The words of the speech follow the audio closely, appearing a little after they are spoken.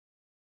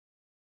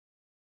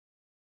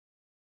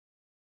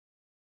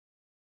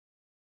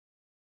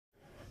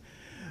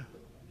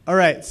All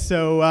right,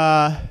 so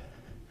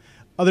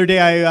other day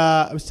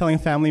I was telling a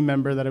family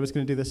member that I was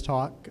going to do this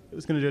talk. I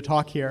was going to do a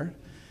talk here,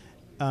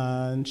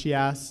 and she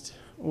asked,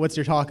 "What's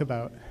your talk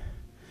about?"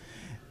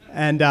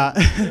 And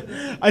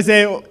I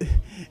say,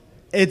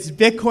 "It's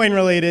Bitcoin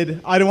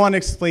related. I don't want to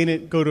explain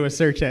it. Go to a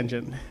search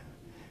engine."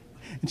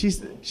 And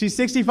she's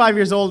 65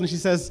 years old, and she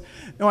says,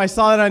 "No, I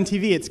saw it on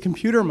TV. It's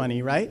computer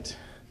money, right?"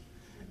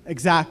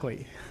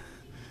 Exactly.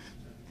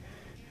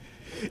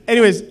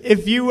 Anyways,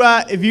 if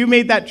you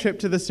made that trip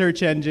to the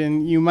search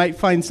engine, you might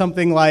find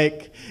something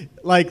like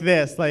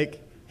this,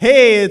 like,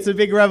 "Hey, it's a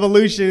big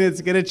revolution.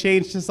 It's going to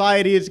change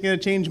society. It's going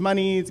to change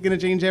money. It's going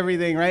to change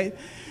everything," right?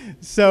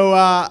 So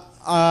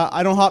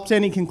I don't hop to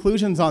any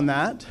conclusions on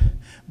that,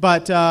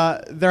 but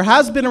there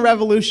has been a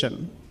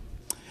revolution.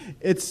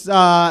 There's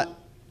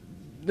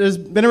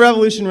been a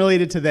revolution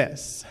related to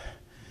this.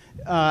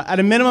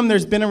 At a minimum,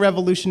 there's been a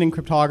revolution in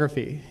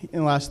cryptography in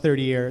the last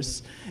 30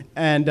 years.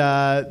 And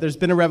there's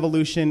been a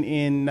revolution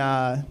in,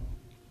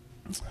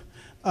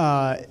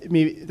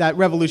 maybe that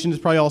revolution is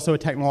probably also a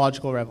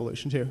technological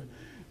revolution too.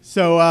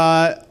 So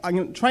I'm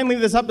going to try and leave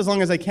this up as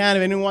long as I can.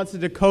 If anyone wants to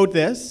decode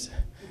this,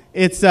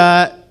 it's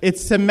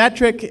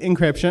symmetric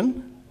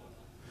encryption.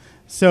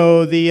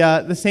 So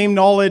the same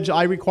knowledge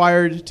I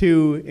required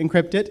to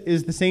encrypt it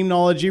is the same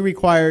knowledge you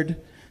required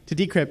to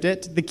decrypt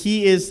it. The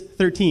key is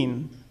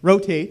 13.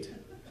 Rotate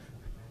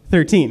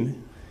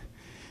 13.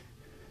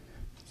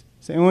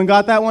 Has anyone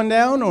got that one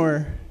down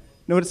or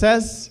know what it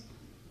says?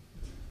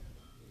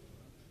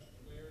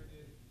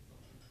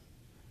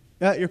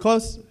 Yeah, you're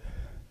close.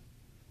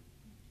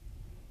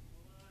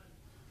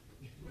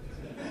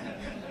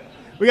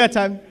 We got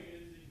time. It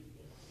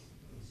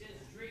says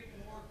drink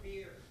more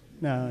beer.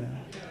 No.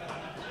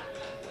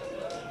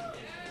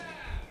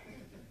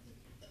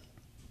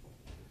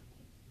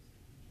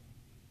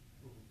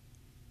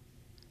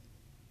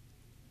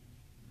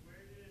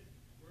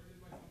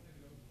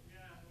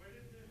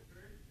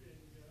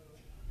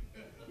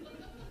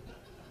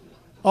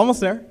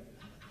 Almost there.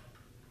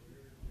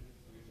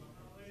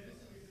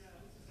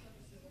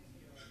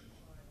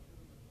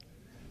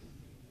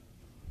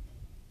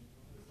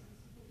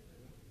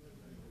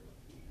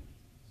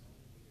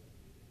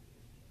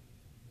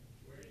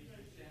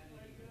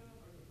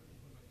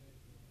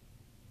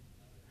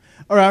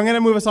 All right, I'm going to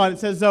move us on. It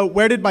says,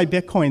 "Where did my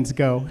Bitcoins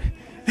go?"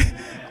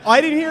 I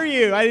didn't hear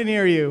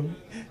you.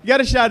 You got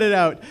to shout it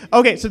out.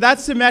 Okay, so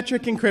that's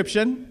symmetric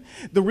encryption.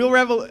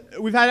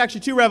 We've had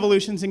actually two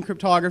revolutions in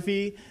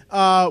cryptography.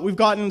 We've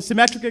gotten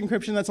symmetric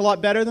encryption that's a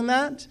lot better than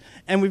that,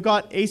 and we've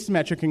got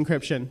asymmetric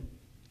encryption.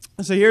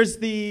 So here's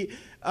the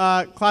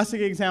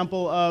classic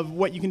example of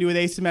what you can do with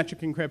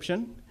asymmetric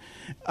encryption.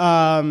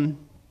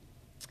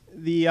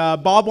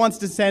 Bob wants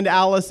to send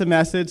Alice a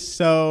message,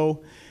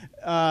 so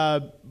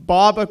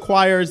Bob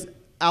acquires.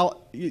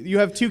 You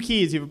have two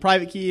keys. You have a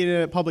private key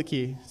and a public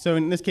key. So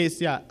in this case,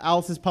 yeah,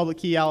 Alice's public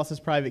key, Alice's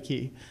private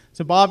key.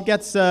 So Bob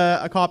gets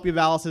a copy of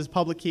Alice's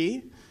public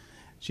key.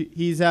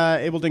 He's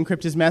able to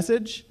encrypt his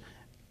message.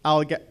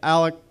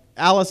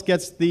 Alice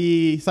gets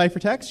the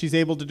ciphertext. She's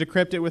able to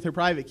decrypt it with her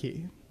private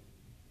key.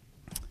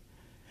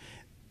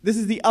 This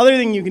is the other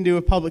thing you can do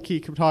with public key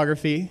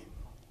cryptography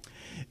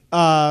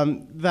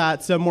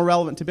that's more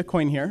relevant to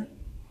Bitcoin here.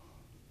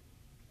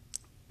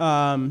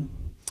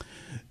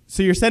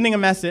 So you're sending a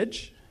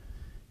message,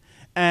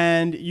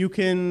 and you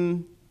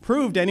can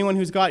prove to anyone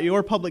who's got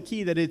your public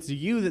key that it's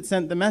you that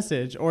sent the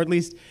message, or at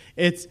least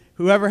it's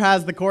whoever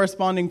has the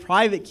corresponding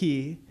private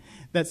key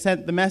that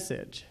sent the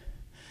message.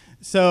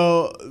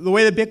 So the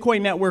way the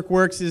Bitcoin network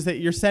works is that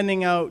you're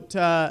sending out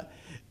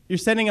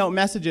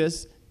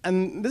messages,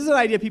 and this is an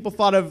idea people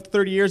thought of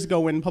 30 years ago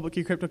when public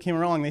key crypto came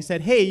along. They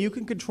said, "Hey, you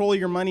can control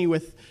your money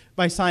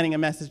by signing a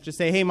message to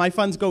say, hey, my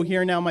funds go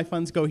here now, my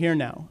funds go here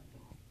now."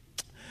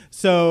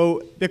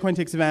 So Bitcoin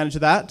takes advantage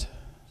of that.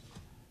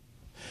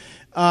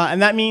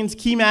 And that means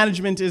key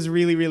management is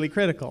really, really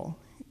critical.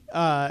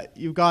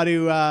 You've got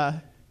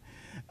to,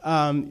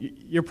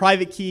 your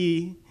private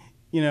key,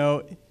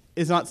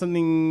 is not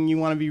something you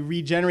want to be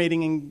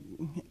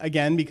regenerating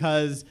again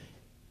because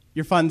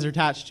your funds are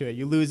attached to it.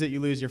 You lose it, you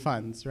lose your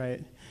funds,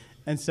 right?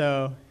 And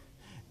so,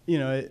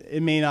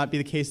 it may not be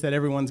the case that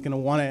everyone's going to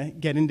want to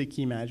get into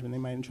key management. They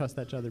might entrust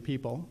that to other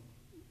people.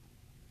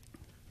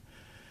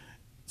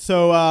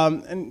 So,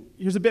 and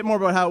here's a bit more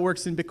about how it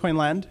works in Bitcoin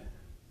land.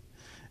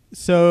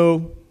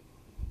 So,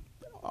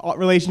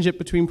 relationship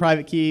between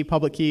private key,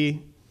 public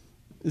key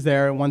is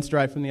there, and one's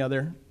derived from the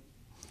other.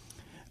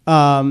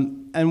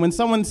 And when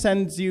someone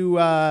sends you,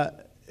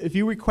 if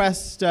you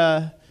request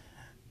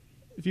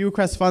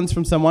funds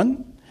from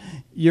someone,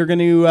 you're going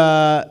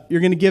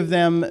to give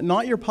them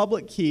not your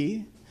public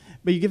key,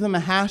 but you give them a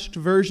hashed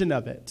version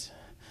of it.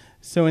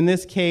 So in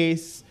this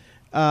case,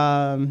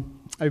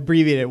 I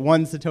abbreviate it,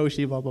 1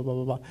 Satoshi, blah, blah, blah,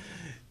 blah, blah.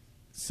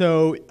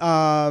 So,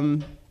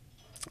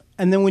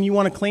 and then when you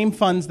want to claim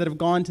funds that have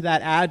gone to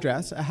that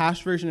address, a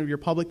hashed version of your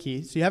public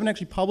key, so you haven't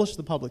actually published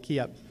the public key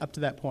up to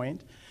that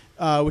point,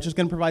 which is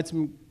going to provide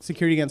some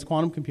security against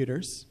quantum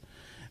computers.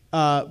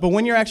 But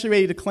when you're actually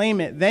ready to claim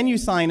it, then you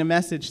sign a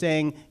message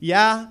saying,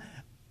 yeah,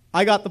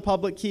 I got the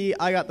public key,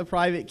 I got the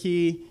private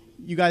key.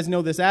 You guys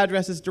know this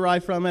address is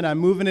derived from it. I'm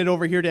moving it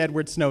over here to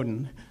Edward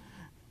Snowden.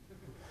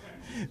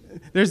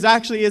 There's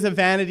actually is a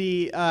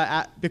vanity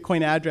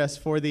Bitcoin address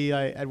for the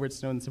Edward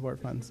Snowden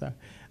Support Fund. So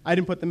I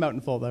didn't put them out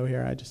in full, though,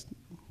 here. I just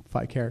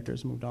 5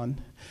 characters, moved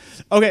on.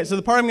 Okay, so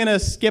the part I'm going to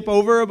skip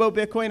over about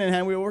Bitcoin and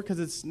hand we over because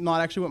it's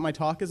not actually what my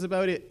talk is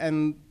about,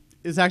 and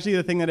it's actually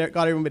the thing that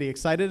got everybody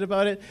excited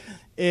about it.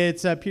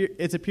 It's a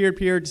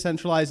peer-to-peer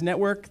decentralized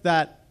network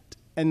that,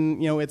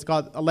 and it's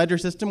got a ledger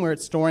system where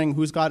it's storing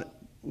who's got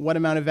what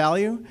amount of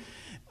value.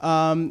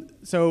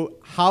 So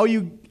how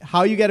you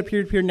get a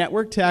peer-to-peer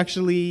network to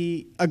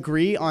actually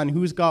agree on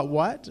who's got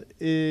what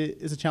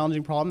is a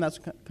challenging problem. That's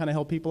kind of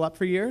held people up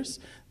for years.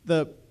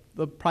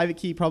 The private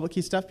key, public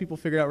key stuff, people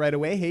figured out right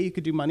away, hey, you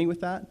could do money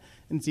with that.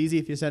 And it's easy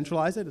if you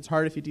centralize it. It's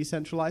hard if you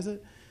decentralize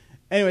it.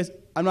 Anyways,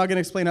 I'm not going to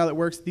explain how that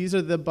works. These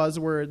are the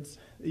buzzwords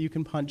that you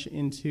can punch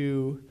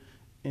into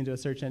a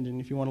search engine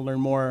if you want to learn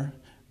more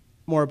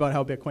about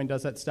how Bitcoin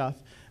does that stuff.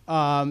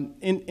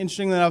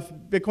 Interestingly enough,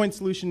 Bitcoin's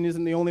solution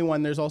isn't the only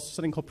one. There's also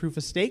something called proof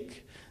of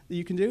stake that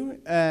you can do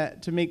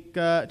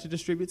to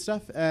distribute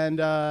stuff. And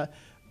a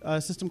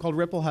system called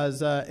Ripple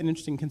has an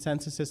interesting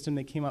consensus system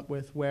they came up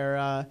with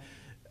where,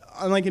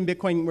 unlike in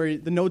Bitcoin, where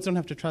the nodes don't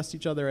have to trust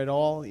each other at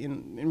all,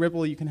 in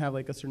Ripple you can have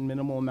like a certain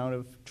minimal amount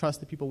of trust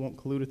that people won't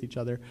collude with each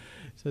other.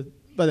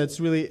 But it's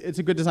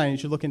a good design. You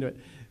should look into it.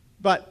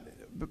 But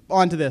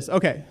on to this.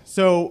 Okay,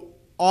 so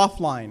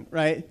offline,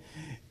 right?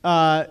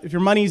 If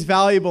your money's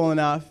valuable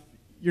enough,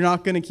 you're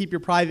not going to keep your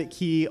private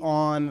key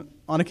on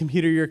a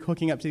computer you're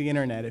hooking up to the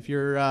internet.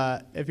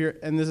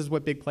 And this is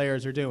what big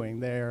players are doing.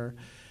 They're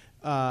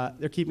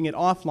keeping it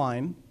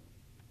offline.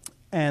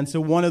 And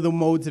so one of the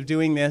modes of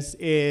doing this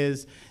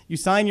is you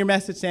sign your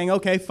message saying,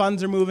 okay,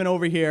 funds are moving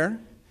over here.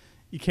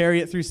 You carry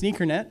it through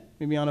SneakerNet,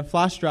 maybe on a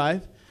flash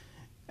drive,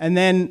 and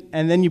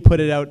then you put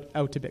it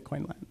out to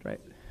Bitcoin land,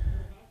 right?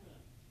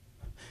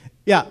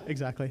 Yeah,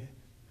 exactly.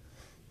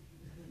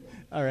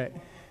 All right.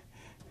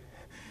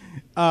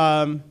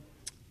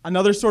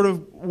 Another sort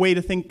of way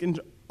to think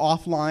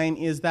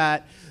offline is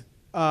that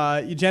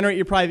you generate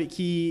your private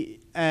key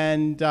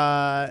and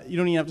you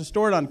don't even have to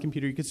store it on a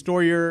computer. You could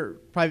store your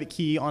private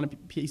key on a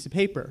piece of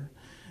paper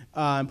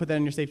and put that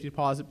in your safety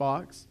deposit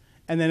box.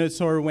 And then it's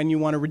sort of when you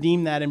want to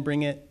redeem that and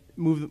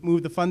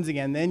move the funds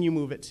again, then you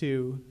move it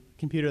to a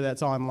computer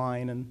that's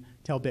online and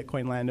tell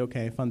Bitcoin land,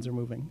 okay, funds are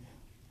moving.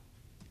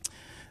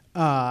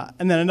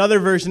 And then another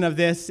version of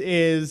this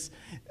is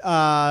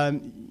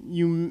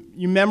you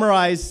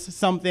memorize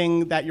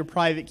something that your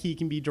private key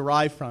can be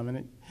derived from,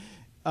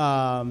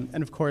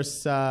 and of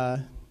course,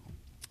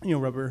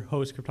 rubber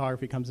hose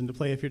cryptography comes into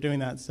play if you're doing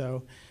that.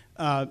 So,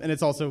 and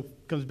it also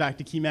comes back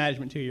to key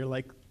management too. You're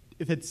like,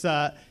 if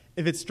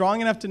it's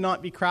strong enough to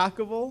not be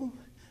crackable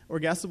or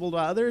guessable to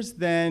others,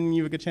 then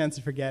you have a good chance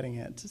of forgetting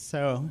it.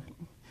 So,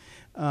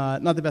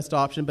 not the best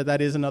option, but that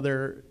is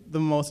the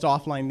most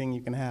offline thing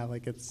you can have.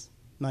 Like it's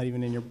not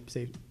even in your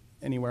safe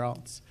anywhere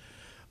else.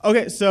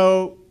 Okay,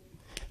 so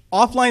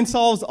offline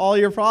solves all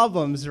your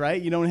problems,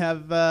 right? You don't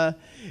have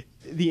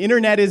the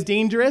internet is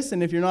dangerous,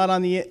 and if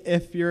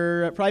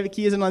your private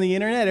key isn't on the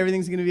internet,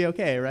 everything's going to be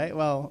okay, right?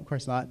 Well, of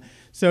course not.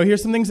 So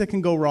here's some things that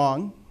can go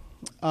wrong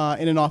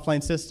in an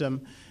offline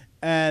system,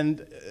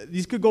 and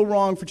these could go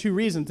wrong for 2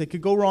 reasons. They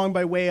could go wrong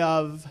by way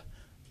of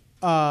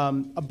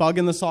a bug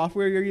in the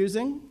software you're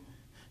using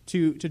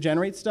to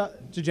generate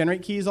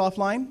keys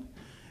offline.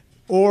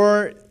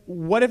 Or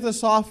what if the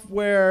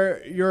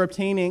software you're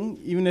obtaining,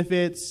 even if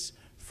it's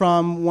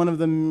from one of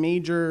the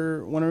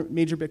major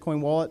Bitcoin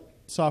wallet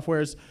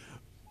softwares,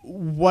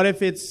 what if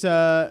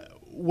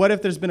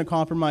there's been a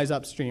compromise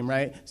upstream,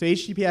 right? So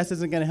HTTPS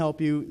isn't going to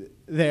help you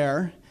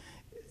there.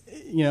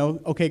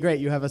 Okay, great,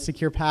 you have a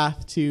secure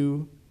path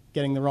to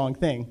getting the wrong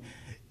thing.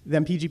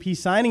 Then PGP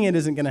signing it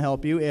isn't going to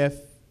help you if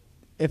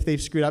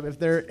they've screwed up. If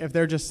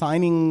they're just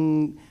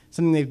signing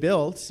something they've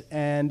built,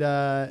 and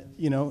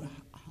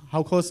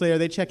how closely are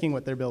they checking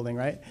what they're building,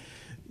 right?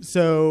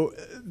 So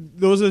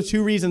those are the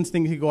 2 reasons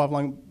things could go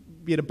offline,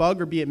 be it a bug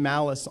or be it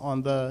malice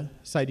on the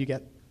side you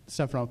get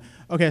stuff from.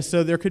 Okay,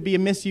 so there could be a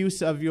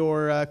misuse of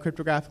your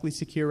cryptographically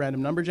secure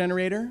random number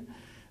generator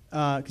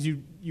because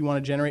you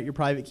want to generate your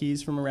private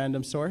keys from a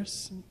random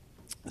source.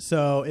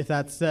 So if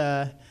that's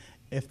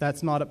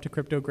not up to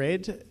crypto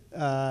grade,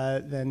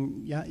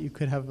 then yeah, you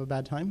could have a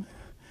bad time.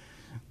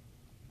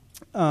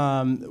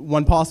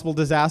 One possible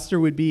disaster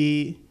would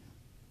be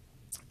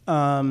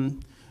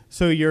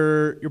so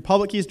your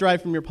public key is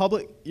derived from your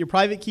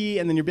private key,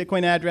 and then your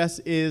Bitcoin address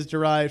is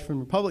derived from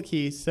your public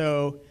key.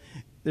 So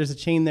there's a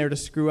chain there to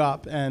screw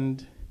up,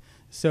 and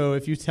so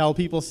if you tell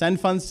people send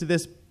funds to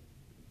this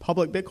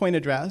public Bitcoin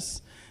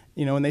address,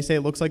 and they say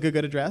it looks like a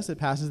good address, it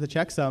passes the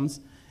checksums,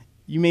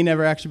 you may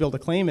never actually be able to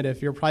claim it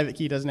if your private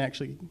key doesn't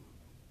actually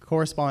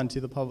correspond to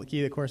the public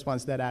key that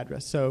corresponds to that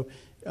address. So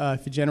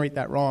if you generate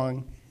that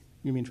wrong,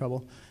 you'll be in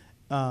trouble.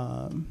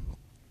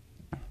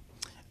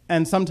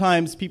 And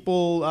sometimes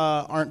people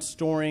aren't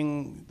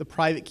storing the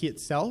private key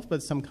itself,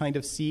 but some kind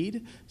of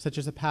seed, such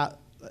as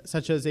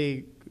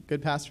a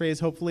good passphrase,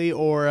 hopefully,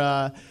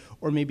 or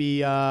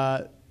maybe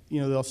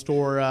they'll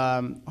store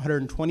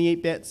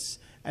 128 bits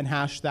and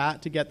hash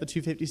that to get the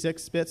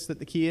 256 bits that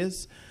the key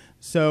is.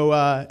 So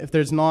if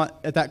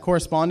that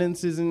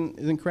correspondence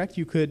isn't correct,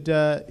 you could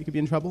be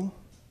in trouble.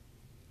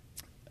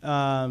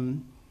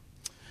 And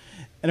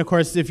of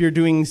course, if you're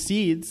doing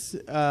seeds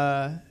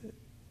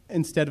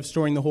instead of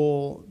storing the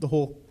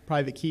whole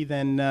private key,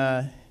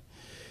 then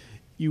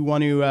you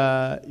want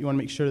to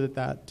make sure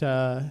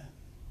that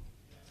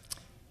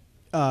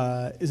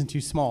isn't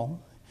too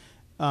small.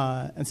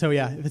 And so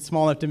if it's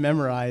small enough to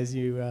memorize,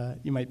 you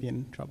might be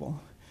in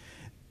trouble.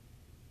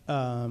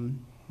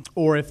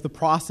 Or if the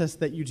process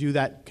that you do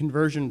that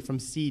conversion from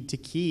seed to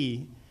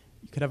key,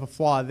 you could have a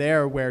flaw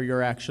there where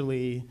you're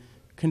actually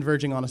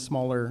converging on a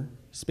smaller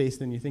space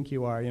than you think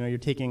you are. You're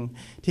taking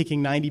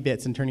 90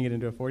 bits and turning it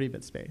into a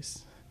 40-bit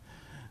space.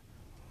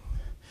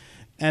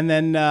 And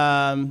then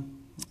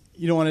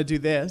you don't want to do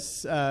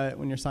this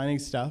when you're signing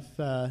stuff.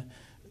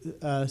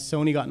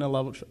 Sony got in a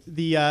level.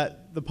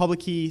 The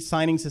public key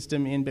signing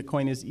system in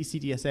Bitcoin is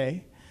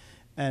ECDSA,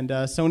 and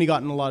Sony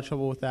got in a lot of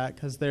trouble with that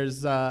because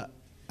there's I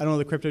don't know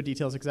the crypto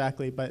details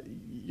exactly, but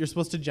you're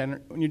supposed to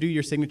when you do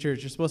your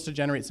signatures, you're supposed to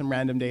generate some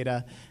random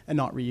data and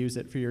not reuse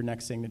it for your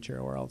next signature,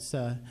 or else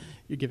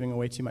you're giving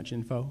away too much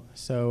info.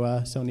 So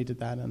Sony did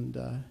that,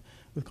 and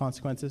with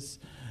consequences.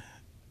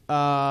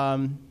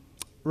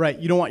 Right,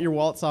 you don't want your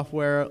wallet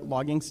software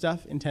logging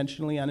stuff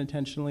intentionally,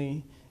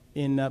 unintentionally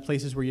in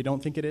places where you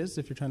don't think it is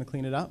if you're trying to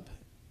clean it up,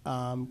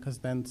 because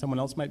then someone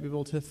else might be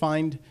able to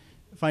find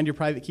your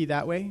private key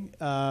that way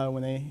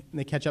when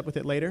they catch up with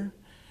it later.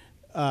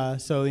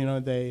 So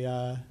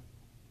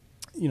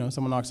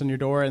someone knocks on your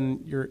door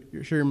and you're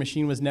sure your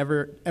machine was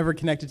never ever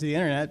connected to the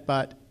internet,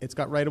 but it's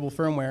got writable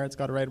firmware, it's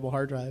got a writable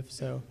hard drive,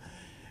 so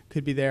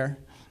could be there.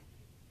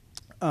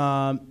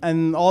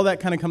 And all that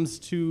kind of comes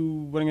to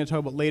what I'm going to talk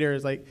about later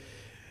is like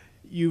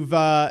you've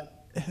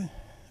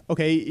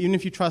even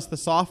if you trust the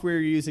software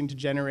you're using to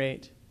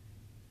generate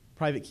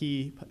private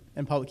key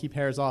and public key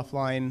pairs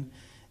offline,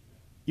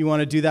 you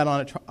want to do that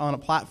on a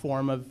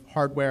platform of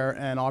hardware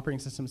and operating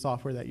system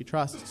software that you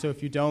trust. So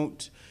if you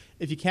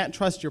can't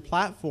trust your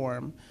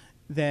platform,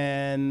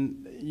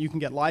 then you can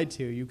get lied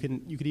to. You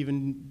could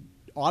even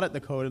audit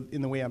the code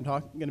in the way I'm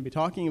going to be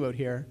talking about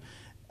here,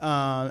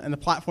 and the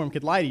platform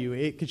could lie to you.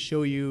 It could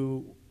show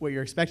you what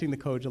you're expecting the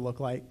code to look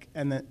like,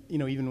 and that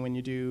even when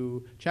you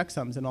do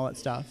checksums and all that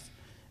stuff,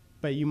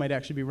 but you might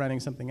actually be running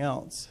something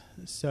else.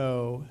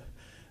 So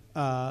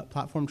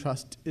platform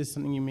trust is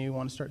something you may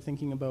want to start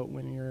thinking about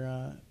when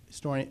you're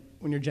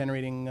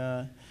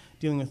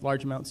dealing with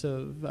large amounts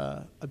of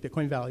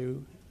Bitcoin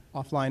value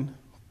offline.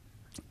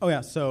 Oh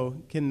yeah, so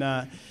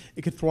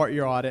it could thwart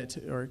your audit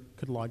or it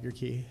could log your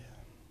key.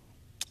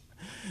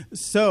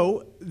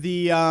 So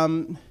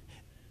I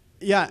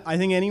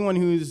think anyone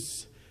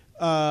who's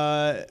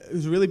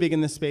really big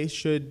in this space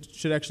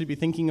should actually be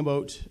thinking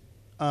about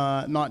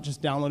not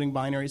just downloading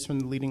binaries from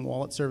the leading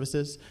wallet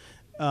services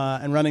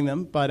and running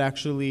them, but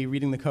actually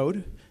reading the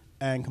code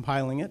and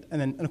compiling it.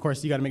 And of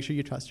course, you got to make sure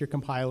you trust your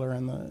compiler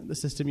and the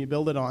system you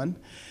build it on.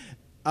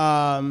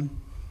 And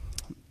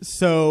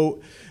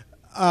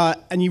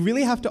you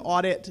really have to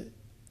audit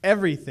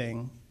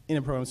everything in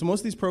a program. So most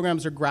of these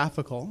programs are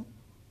graphical,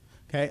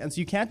 okay? And so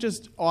you can't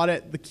just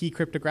audit the key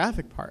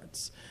cryptographic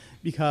parts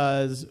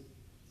because,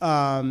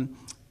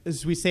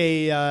 as we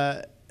say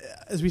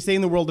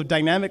in the world of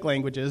dynamic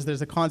languages,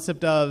 there's a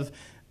concept of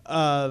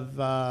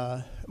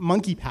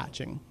monkey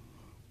patching,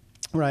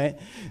 right?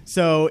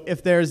 So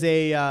if there's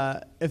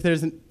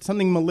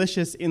something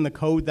malicious in the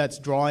code that's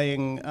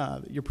drawing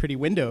your pretty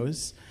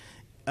windows,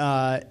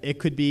 it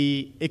could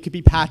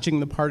be patching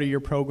the part of your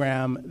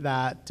program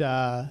that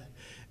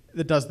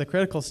does the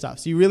critical stuff.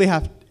 So you really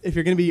have, if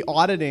you're going to be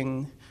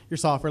auditing your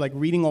software, like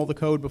reading all the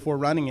code before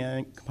running it,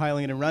 and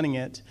compiling it and running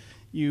it,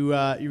 you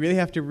really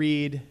have to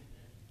read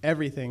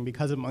everything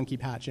because of monkey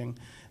patching,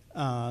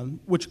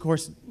 which of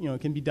course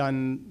can be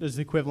done. There's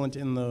the equivalent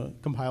in the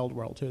compiled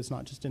world too. It's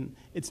not just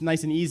it's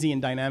nice and easy in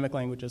dynamic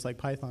languages like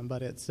Python,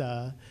 but it's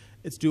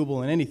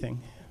doable in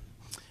anything.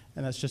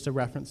 And that's just a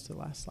reference to the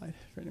last slide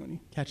for anyone who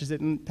catches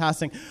it in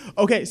passing.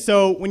 Okay,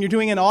 so when you're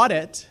doing an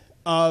audit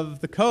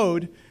of the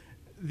code,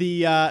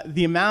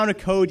 the amount of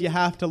code you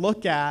have to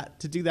look at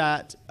to do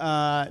that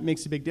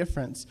makes a big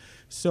difference.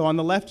 So on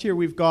the left here,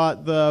 we've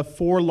got the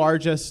 4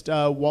 largest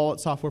wallet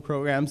software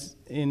programs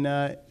in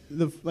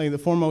the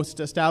 4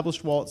 most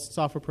established wallet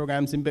software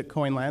programs in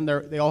Bitcoin land.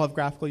 They all have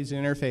graphical user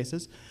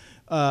interfaces.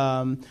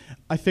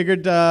 I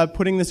figured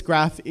putting this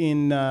graph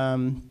in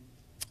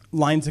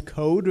lines of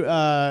code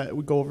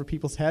would go over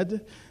people's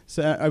head.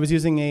 So I was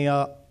using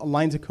a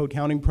lines of code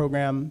counting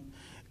program,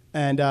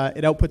 and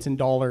it outputs in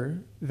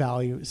dollar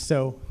values.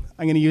 So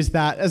I'm going to use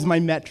that as my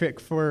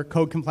metric for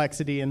code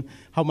complexity and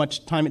how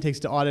much time it takes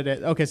to audit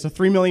it. Okay, so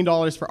 $3 million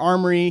for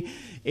Armory,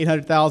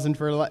 $800,000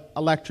 for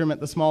Electrum at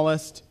the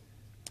smallest.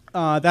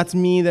 That's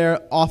me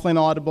there, offline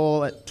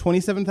Audible at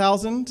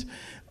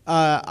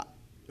 $27,000,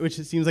 which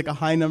it seems like a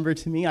high number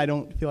to me. I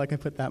don't feel like I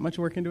put that much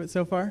work into it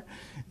so far.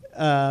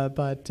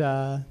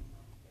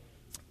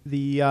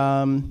 The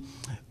kind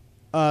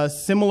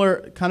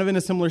of in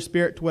a similar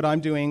spirit to what I'm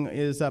doing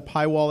is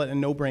PyWallet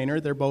and No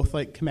Brainer. They're both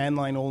like command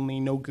line only,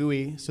 no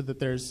GUI, so that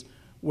there's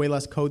way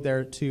less code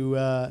there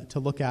to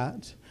look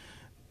at.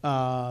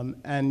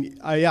 And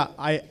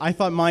I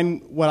thought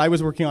what I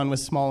was working on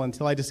was small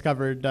until I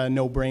discovered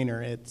No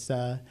Brainer.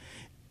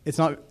 It's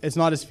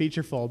not as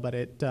featureful, but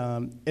it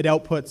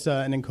outputs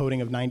an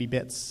encoding of 90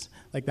 bits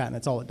like that, and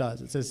that's all it does.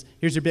 It says,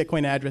 here's your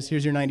Bitcoin address,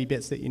 here's your 90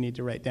 bits that you need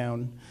to write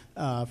down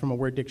from a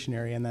word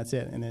dictionary, and that's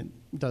it. And it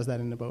does that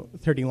in about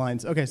 30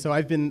 lines. Okay, so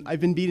I've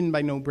been beaten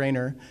by No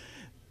Brainer,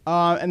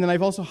 and then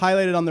I've also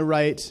highlighted on the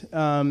right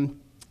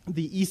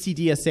the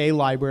ECDSA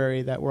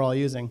library that we're all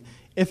using.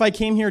 If I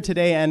came here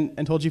today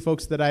and told you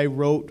folks that I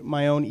wrote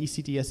my own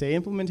ECDSA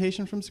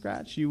implementation from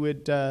scratch, you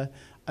would I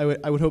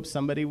would hope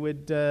somebody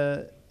would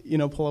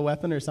pull a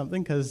weapon or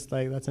something, because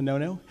that's a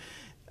no-no.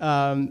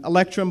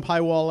 Electrum,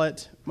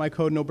 PyWallet, my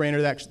code, No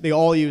Brainer, they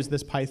all use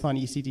this Python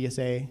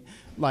ECDSA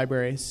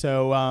library.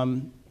 So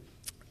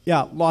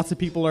lots of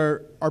people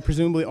are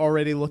presumably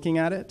already looking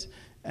at it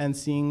and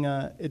seeing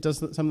it does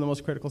some of the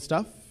most critical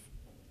stuff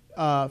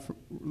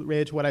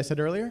related to what I said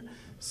earlier.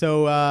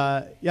 So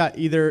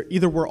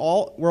either we're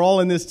all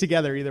in this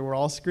together. Either we're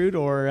all screwed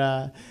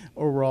or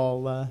we're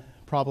all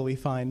probably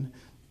fine.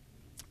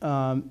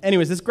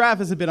 Anyways, this graph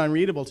is a bit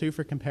unreadable too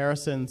for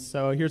comparison.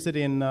 So here's it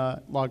in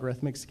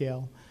logarithmic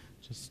scale,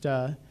 just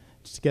to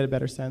get a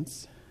better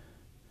sense.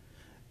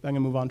 I'm gonna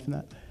move on from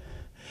that.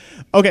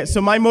 Okay,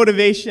 so my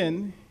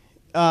motivation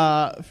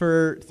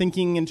for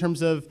thinking in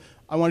terms of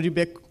I want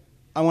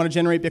to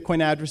generate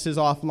Bitcoin addresses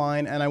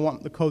offline, and I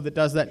want the code that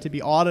does that to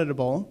be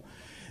auditable.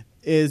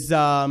 Is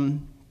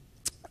one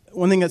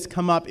thing that's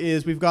come up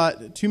is we've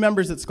got two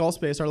members at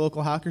Skullspace, our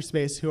local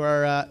hackerspace, who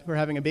are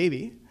having a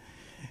baby,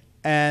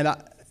 and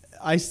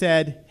I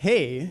said,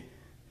 hey,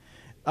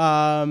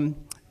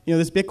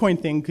 this Bitcoin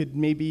thing could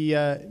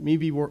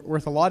maybe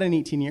worth a lot in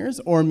 18 years,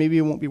 or maybe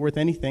it won't be worth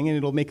anything, and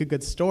it'll make a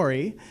good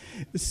story.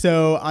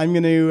 So I'm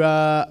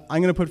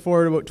gonna put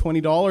forward about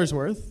 $20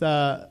 worth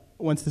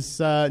once this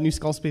new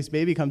Skullspace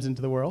baby comes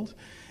into the world,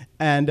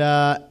 and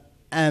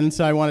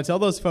so I want to tell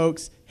those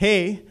folks,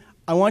 hey,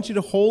 I want you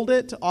to hold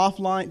it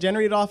offline,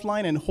 generate it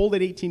offline, and hold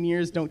it 18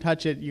 years. Don't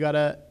touch it. You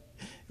gotta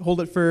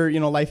hold it for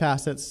life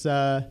assets.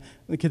 The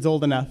kid's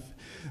old enough.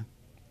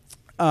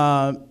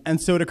 And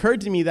so it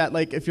occurred to me that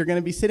if you're going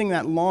to be sitting on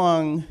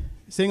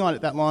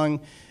it that long,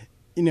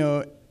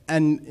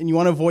 and you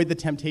want to avoid the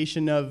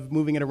temptation of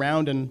moving it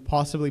around and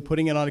possibly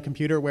putting it on a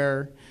computer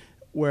where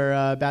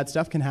bad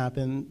stuff can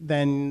happen,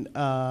 then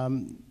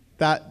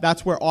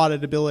that's where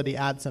auditability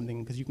adds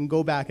something, because you can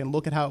go back and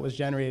look at how it was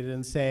generated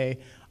and say,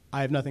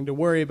 I have nothing to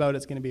worry about.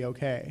 It's going to be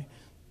okay.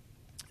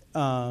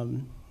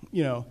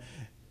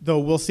 Though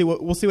we'll see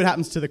what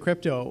happens to the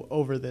crypto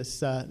over this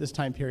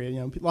time period.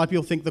 A lot of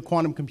people think the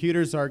quantum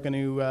computers are going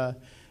to,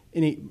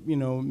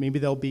 maybe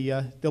they'll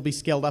be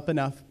scaled up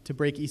enough to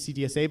break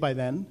ECDSA by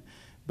then,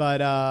 but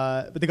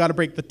they got to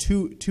break the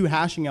two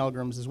hashing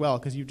algorithms as well,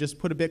 because you just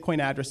put a Bitcoin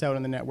address out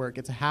on the network.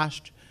 It's a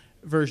hashed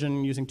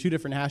version using two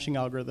different hashing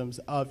algorithms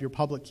of your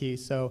public key.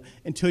 So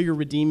until you're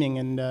redeeming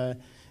and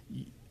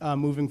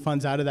moving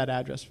funds out of that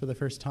address for the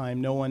first time,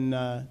 no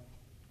one.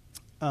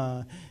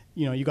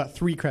 You got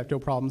three crypto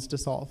problems to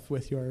solve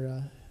with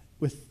your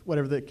with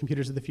whatever the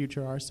computers of the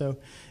future are. So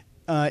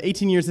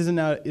 18 years isn't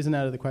out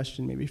of the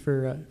question, maybe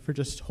for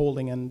just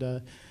holding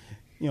and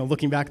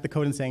looking back at the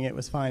code and saying it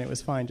was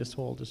fine, just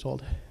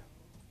hold.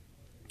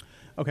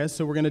 Okay,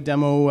 so we're going to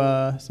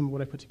demo some of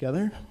what I put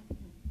together.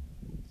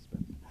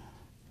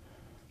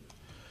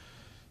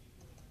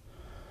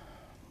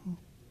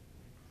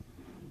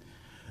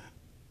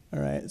 All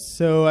right,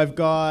 so I've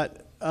got,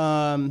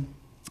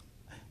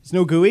 there's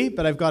no GUI,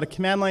 but I've got a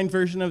command line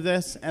version of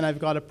this, and I've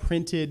got a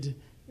printed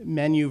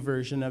menu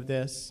version of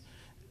this.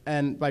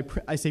 And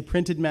I say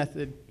printed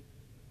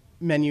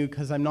menu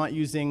because I'm not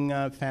using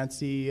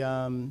fancy,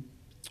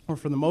 or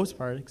for the most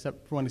part,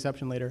 except for one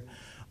exception later,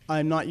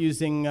 I'm not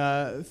using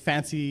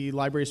fancy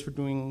libraries for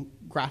doing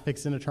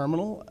graphics in a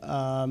terminal.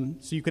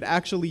 So you could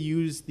actually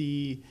use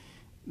the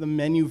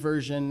menu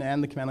version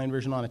and the command line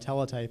version on a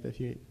teletype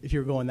if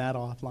you're going that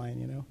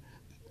offline,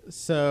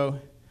 So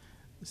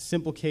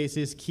simple case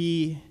is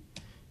key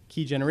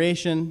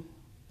generation.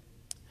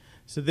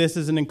 So this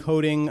is an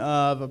encoding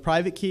of a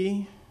private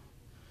key.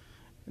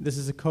 This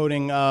is a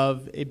coding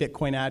of a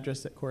Bitcoin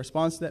address that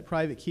corresponds to that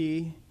private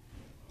key.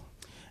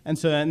 And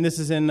this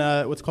is in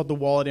what's called the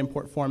wallet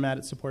import format.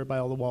 It's supported by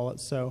all the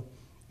wallets. So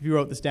if you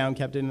wrote this down,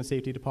 kept it in a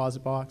safety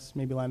deposit box,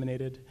 maybe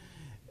laminated,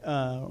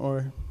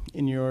 or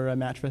in your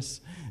mattress,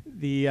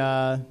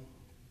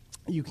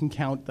 you can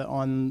count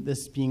on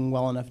this being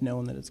well enough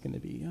known that it's going to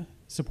be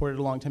supported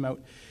a long time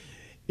out.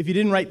 If you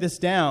didn't write this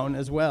down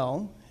as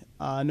well,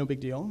 no big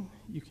deal.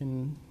 You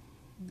can,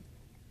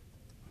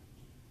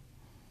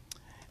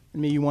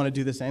 and maybe you want to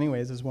do this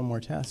anyways as one more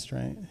test,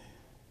 right?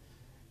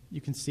 You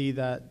can see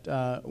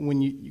that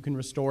when you can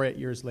restore it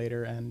years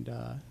later and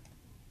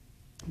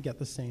get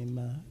the same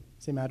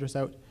address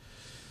out.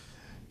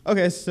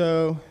 Okay,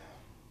 so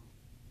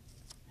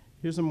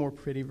Here's a more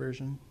pretty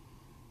version.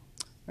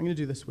 I'm going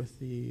to do this with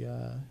the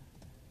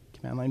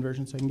command line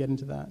version so I can get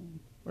into that,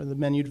 or the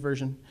menued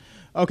version.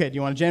 Okay, do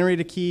you want to generate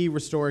a key,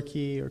 restore a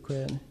key, or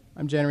quit?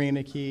 I'm generating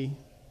a key.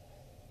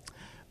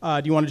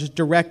 Do you want to just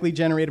directly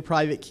generate a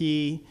private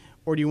key,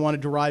 or do you want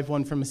to derive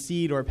one from a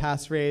seed or a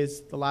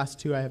passphrase? The last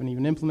two I haven't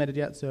even implemented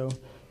yet, so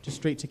just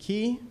straight to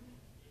key.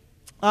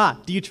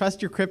 Do you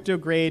trust your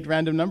crypto-grade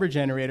random number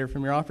generator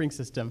from your operating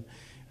system,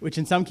 which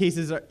in some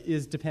cases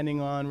is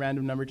depending on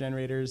random number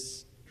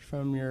generators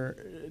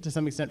to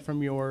some extent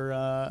from your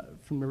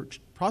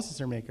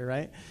processor maker,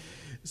 right?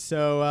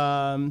 So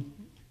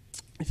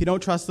if you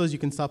don't trust those, you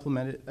can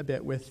supplement it a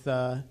bit with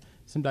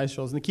some dice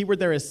rolls. And the keyword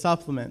there is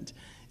supplement.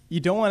 You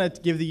don't want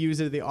to give the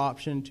user the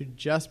option to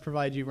just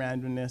provide you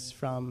randomness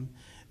from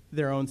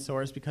their own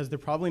source, because they're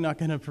probably not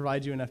going to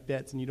provide you enough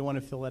bits, and you don't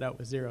want to fill it out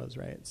with zeros,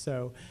 right?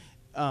 So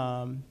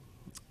so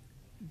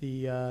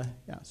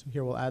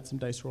here we'll add some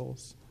dice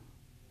rolls.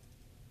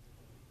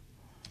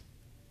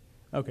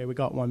 Okay, we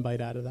got 1 byte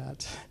out of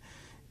that,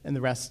 and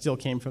the rest still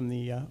came from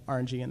the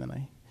RNG, and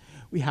then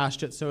we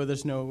hashed it so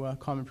there's no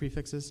common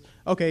prefixes.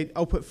 Okay,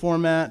 output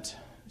format.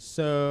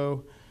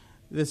 So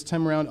this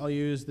time around I'll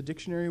use the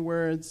dictionary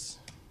words.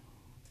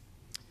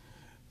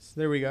 So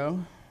there we go.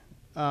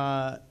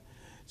 So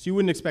you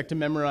wouldn't expect to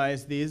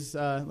memorize these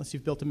unless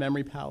you've built a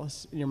memory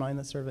palace in your mind.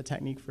 That's sort of a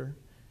technique for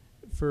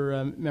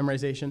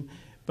memorization.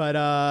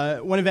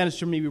 But one advantage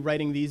to maybe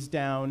writing these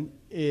down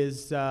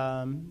is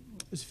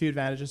there's a few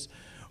advantages.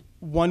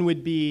 One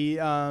would be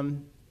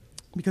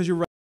because you're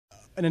writing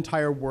an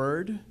entire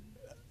word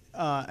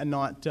and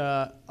not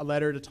a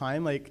letter at a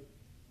time. Like,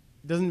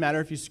 it doesn't matter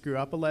if you screw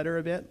up a letter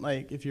a bit.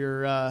 Like, if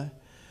you're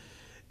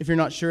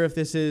not sure if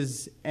this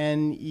is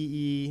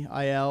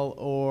N-E-E-I-L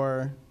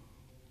or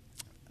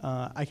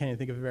I can't even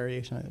think of a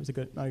variation. It was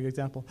not a good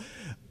example.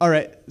 All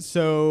right,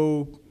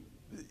 so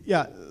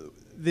yeah,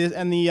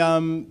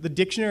 the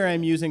dictionary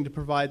I'm using to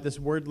provide this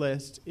word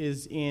list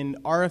is in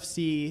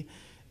RFC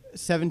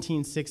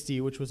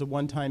 1760, which was a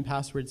one-time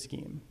password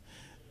scheme.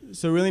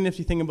 So really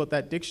nifty thing about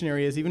that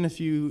dictionary is even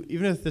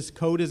if this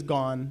code is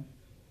gone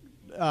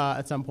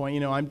at some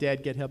point, I'm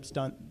dead, GitHub's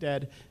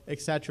dead,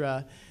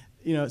 etc.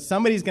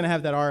 Somebody's going to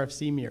have that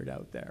RFC mirrored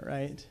out there,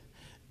 right?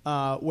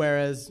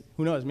 Whereas,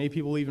 who knows, maybe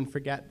people will even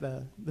forget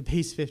the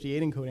base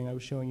 58 encoding I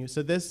was showing you.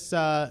 So this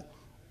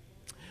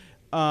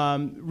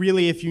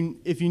really, if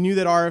you knew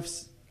that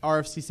RFC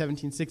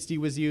 1760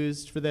 was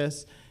used for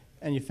this,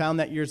 and you found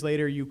that years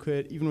later, you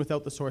could, even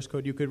without the source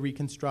code, you could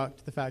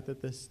reconstruct the fact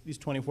that these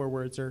 24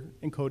 words are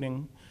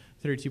encoding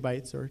 32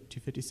 bytes or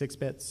 256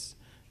 bits,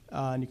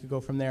 and you could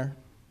go from there.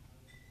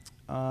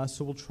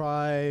 So we'll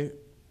try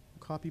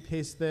copy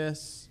paste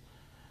this,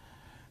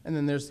 and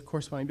then there's the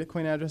corresponding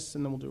Bitcoin address,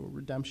 and then we'll do a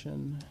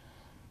redemption,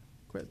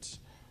 quit,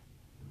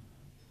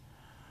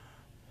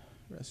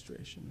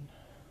 restoration.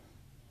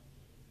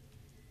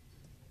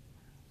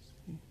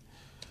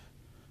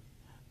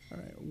 All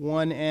right,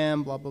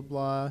 1M, blah, blah,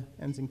 blah,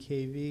 ends in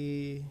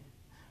KV.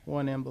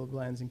 1M, blah,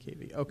 blah, ends in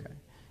KV. Okay.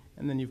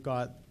 And then you've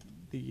got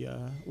the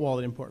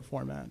wallet import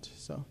format.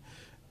 So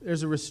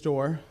there's a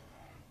restore.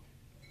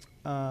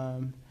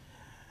 We'll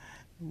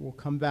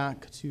come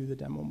back to the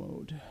demo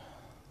mode.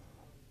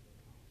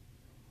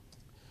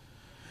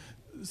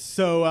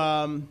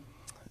 So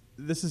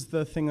this is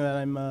the thing that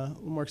I'm a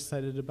little more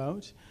excited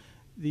about.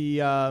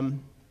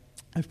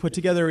 I've put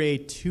together a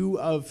 2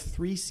 of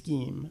 3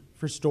 scheme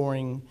for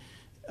storing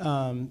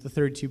the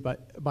 32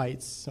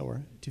 bytes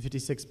or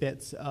 256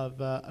 bits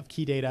of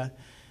key data.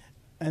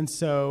 And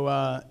so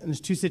and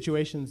there's 2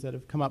 situations that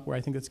have come up where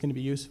I think it's going to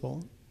be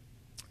useful.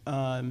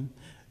 I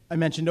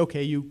mentioned,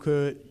 okay, you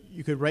could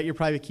write your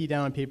private key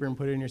down on paper and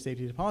put it in your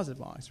safety deposit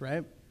box,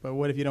 right? But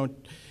what if you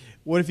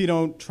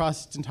don't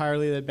trust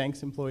entirely that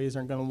bank's employees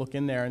aren't going to look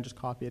in there and just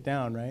copy it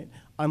down, right?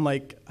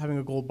 Unlike having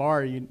a gold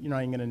bar, you're not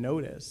even going to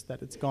notice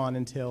that it's gone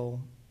until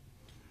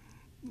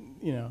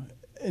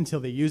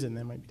they use it, and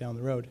that might be down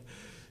the road.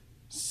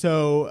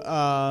 So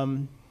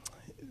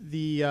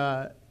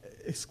the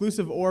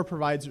exclusive OR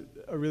provides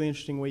a really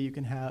interesting way you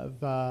can have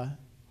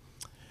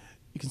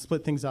you can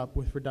split things up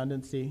with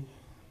redundancy.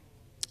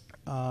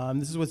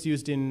 This is what's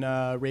used in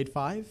RAID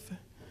 5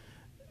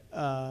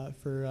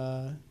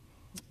 for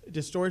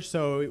disk storage.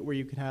 So where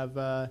you can have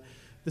the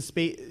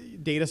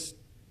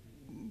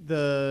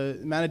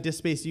amount of disk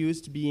space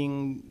used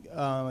being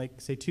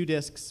like say 2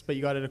 disks, but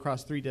you got it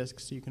across 3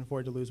 disks, so you can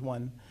afford to lose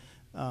 1.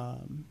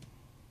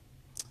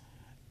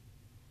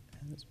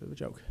 That's a bit of a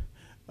joke.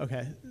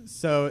 Okay,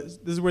 so this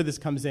is where this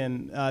comes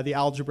in, the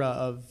algebra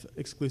of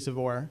exclusive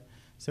OR.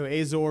 So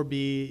A XOR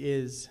B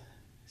is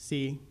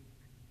C.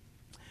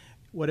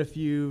 What if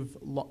you've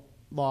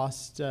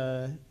lost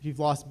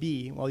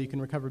B? Well, you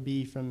can recover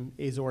B from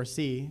A XOR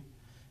C.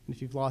 And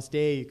if you've lost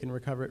A, you can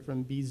recover it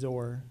from B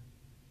XOR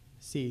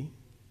C.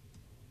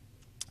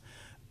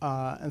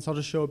 And so I'll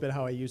just show a bit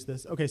how I use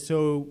this. Okay,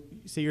 so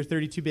say your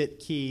 32-bit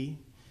key,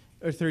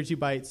 or 32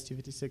 bytes,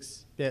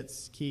 256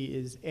 bits key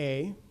is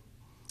A.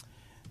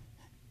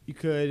 You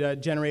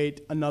could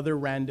generate another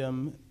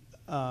random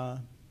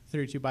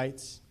 32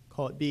 bytes,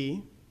 call it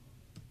B.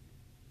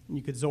 And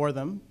you could XOR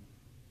them,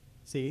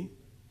 see?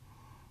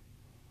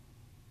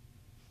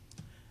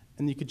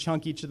 And you could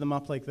chunk each of them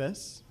up like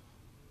this.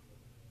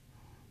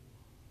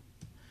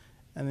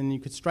 And then you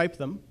could stripe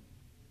them.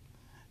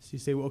 So you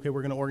say, well, okay,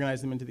 we're going to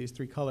organize them into these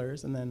 3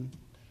 colors, and then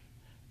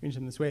arrange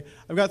them this way.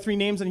 I've got 3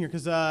 names on here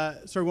because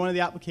one of the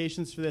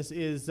applications for this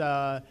is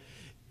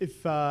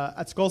if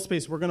at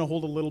Skullspace we're going to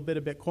hold a little bit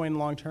of Bitcoin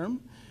long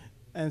term,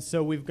 and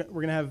so we're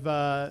going to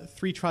have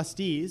 3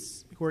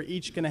 trustees who are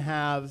each going to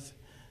have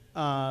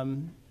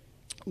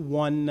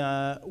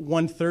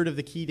 1/3 of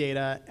the key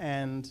data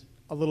and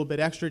a little bit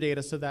extra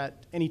data, so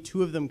that any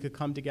 2 of them could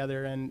come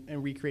together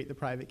and recreate the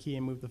private key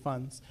and move the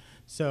funds.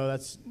 So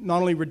that's not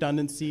only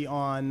redundancy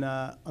on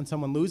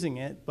someone losing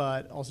it,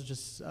 but also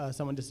just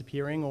someone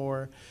disappearing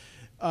or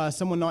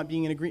someone not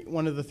being in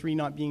one of the 3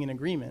 not being in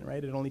agreement,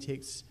 right? It only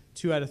takes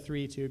 2 out of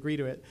 3 to agree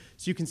to it.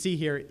 So you can see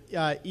here,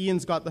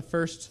 Ian's got the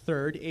first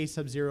third, A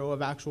sub 0,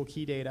 of actual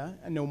key data,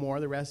 and no more.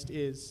 The rest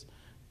is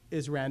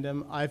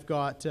random. I've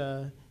got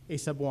A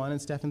sub 1,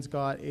 and Stefan's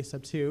got A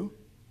sub 2.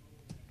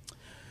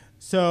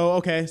 So,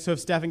 okay, so if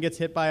Stefan gets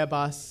hit by a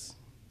bus,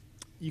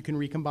 you can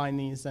recombine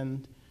these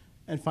and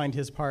find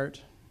his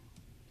part.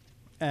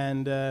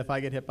 And if I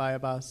get hit by a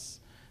bus,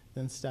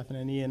 then Stefan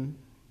and Ian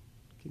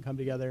can come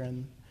together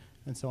and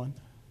so on.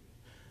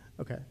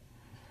 Okay.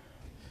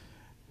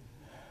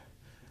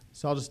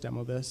 So I'll just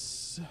demo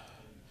this.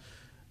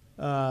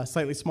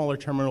 Slightly smaller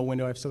terminal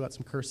window. I've still got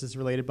some curses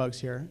related bugs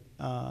here.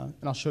 And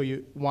I'll show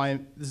you why.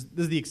 This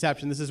is the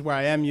exception. This is where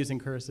I am using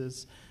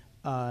curses.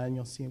 And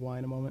you'll see why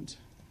in a moment.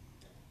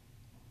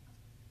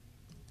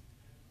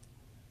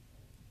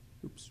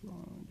 Oops,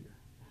 wrong here.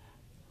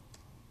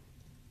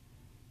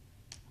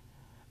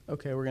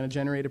 Okay, we're going to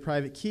generate a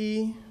private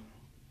key.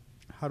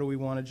 How do we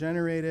want to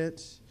generate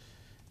it?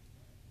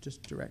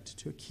 Just direct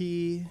to a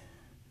key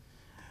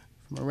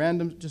from a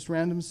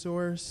random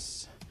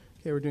source.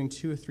 Okay, we're doing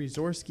 2 of 3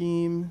 XOR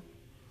scheme.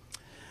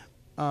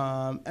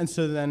 And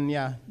so then,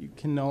 yeah, you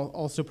can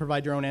also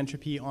provide your own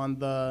entropy on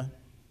the,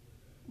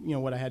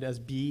 what I had as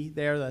B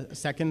there, the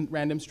second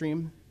random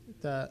stream.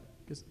 So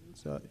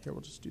here,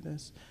 we'll just do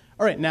this.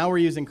 All right, now we're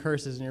using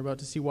curses, and you're about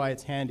to see why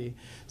it's handy.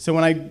 So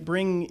when I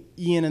bring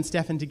Ian and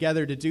Stefan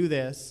together to do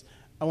this,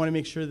 I want to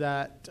make sure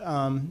that,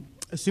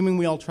 assuming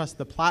we all trust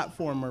the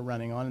platform we're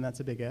running on, and that's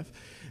a big if,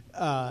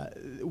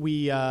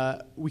 we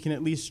can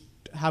at least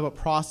have a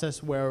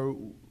process where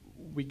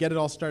we get it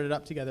all started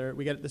up together,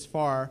 we get it this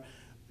far,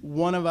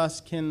 one of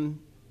us can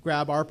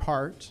grab our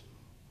part,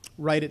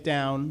 write it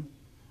down,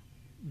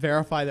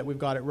 verify that we've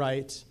got it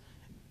right,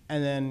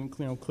 and then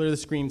clear the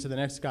screen so the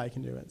next guy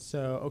can do it.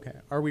 So, okay,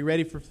 are we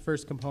ready for the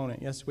first component?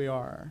 Yes, we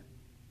are.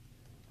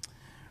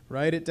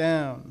 Write it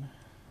down.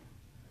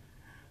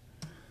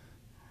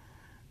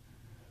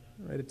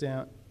 Write it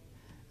down.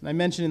 And I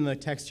mentioned in the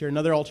text here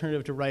another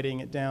alternative to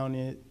writing it down.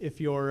 If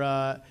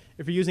you're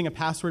using a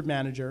password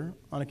manager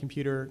on a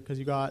computer because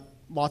you got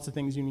lots of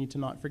things you need to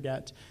not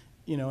forget,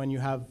 and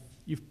you've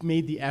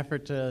made the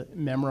effort to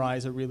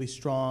memorize a really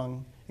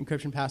strong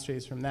encryption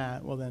passphrase from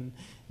that, well then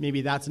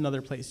maybe that's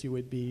another place you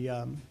would be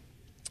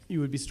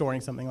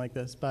storing something like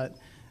this. But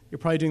you're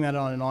probably doing that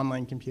on an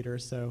online computer,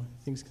 so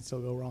things can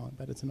still go wrong.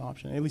 But it's an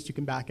option. At least you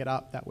can back it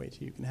up that way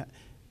too. You can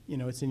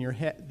it's in your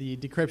head. The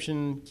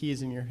decryption key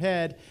is in your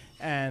head,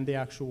 and the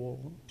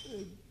actual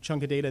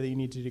chunk of data that you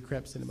need to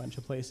decrypt is in a bunch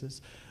of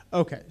places.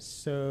 Okay,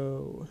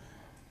 so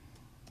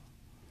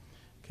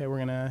we're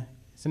gonna.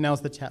 So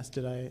now's the test.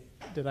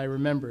 Did I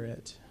remember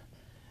it?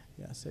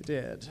 Yes, I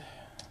did.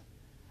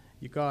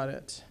 You got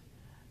it.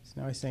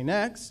 So now I say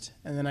next,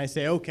 and then I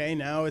say, okay,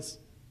 now it's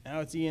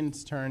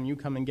Ian's turn. You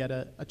come and get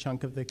a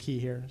chunk of the key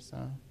here.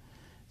 So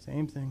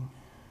same thing.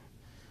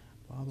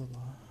 Blah blah blah.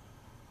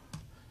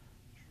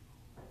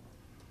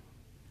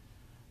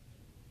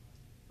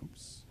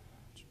 Oops.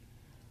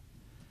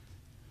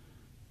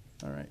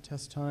 All right,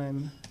 test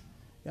time.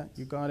 Yeah,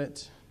 you got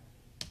it.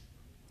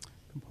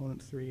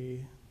 Component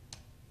 3.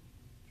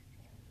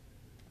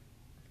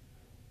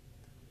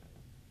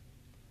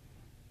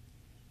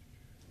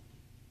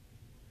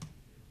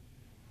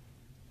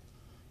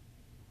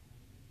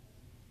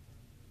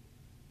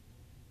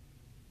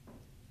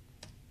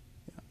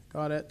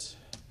 Got it.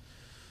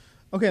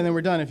 Okay, and then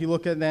we're done. If you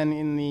look at then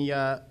in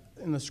the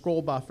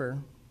scroll buffer,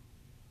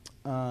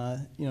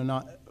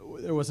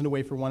 there wasn't a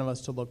way for one of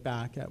us to look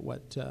back at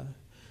what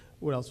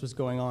else was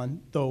going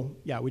on. Though,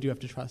 yeah, we do have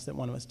to trust that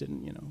one of us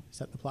didn't,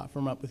 set the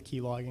platform up with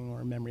key logging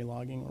or memory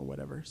logging or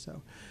whatever.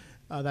 So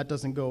that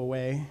doesn't go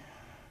away.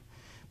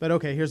 But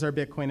okay, here's our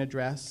Bitcoin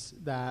address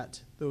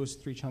that those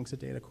 3 chunks of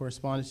data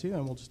corresponded to,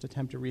 and we'll just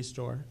attempt to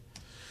restore.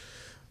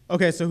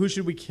 Okay, so who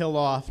should we kill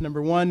off?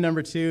 Number 1,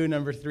 number 2,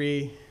 number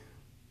 3.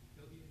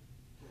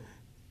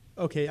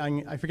 Okay,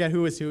 I forget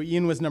who was who.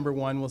 Ian was number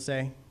 1, we'll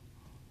say.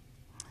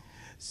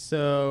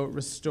 So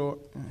restore,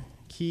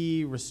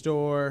 key,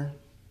 restore.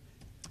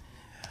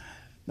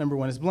 Number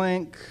 1 is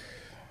blank.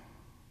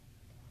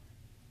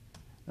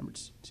 Number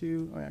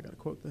 2, I got to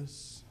quote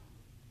this.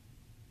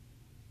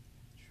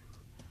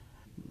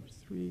 Number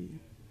 3,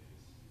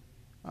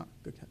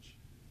 good catch.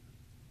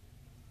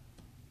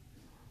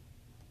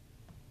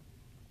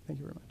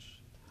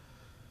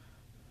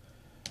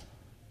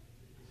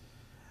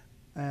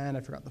 And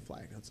I forgot the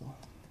flag, that's all.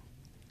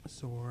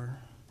 SOAR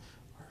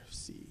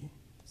RFC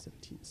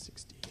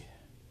 1760.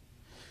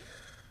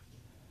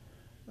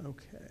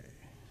 Okay.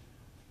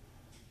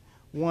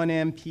 1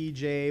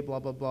 MPJ, blah,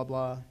 blah, blah,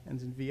 blah,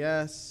 ends in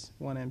VS.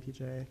 1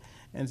 MPJ,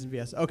 ends in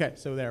VS. Okay,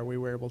 so there, we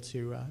were able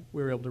to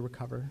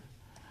recover.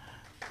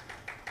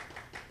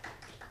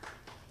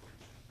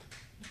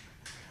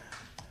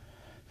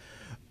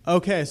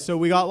 Okay, so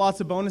we got lots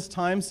of bonus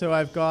time, so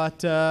I've got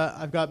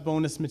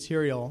bonus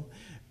material.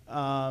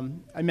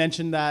 I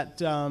mentioned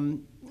that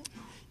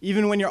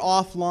even when you're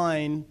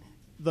offline,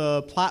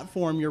 the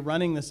platform you're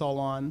running this all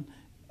on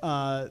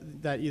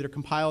that either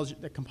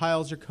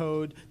compiles your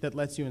code, that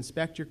lets you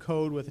inspect your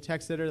code with a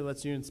text editor, that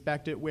lets you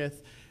inspect it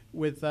with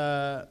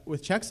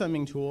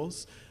checksumming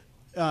tools,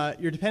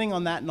 you're depending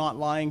on that not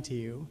lying to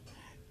you,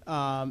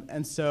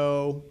 and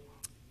so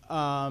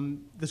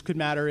this could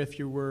matter if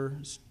you were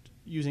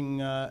using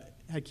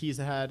had keys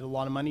that had a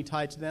lot of money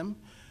tied to them,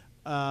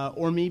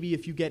 or maybe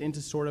if you get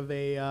into sort of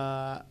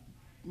a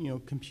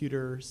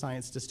computer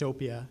science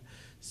dystopia.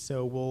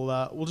 So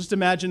we'll just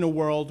imagine a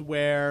world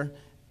where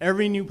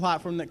every new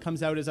platform that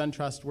comes out is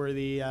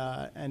untrustworthy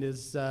and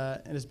is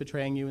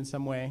betraying you in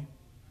some way.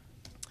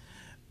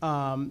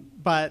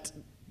 But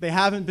they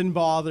haven't been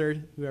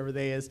bothered, whoever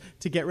they is,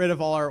 to get rid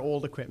of all our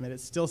old equipment.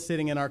 It's still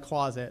sitting in our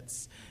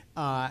closets,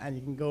 and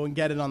you can go and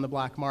get it on the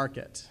black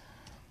market.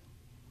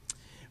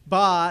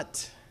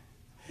 But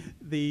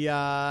the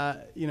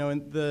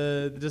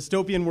the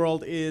dystopian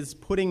world is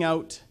putting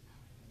out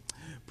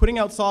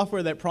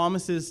software that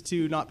promises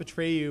to not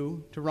betray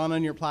you, to run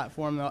on your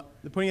platform. They're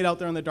putting it out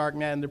there on the dark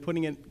net, and they're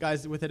putting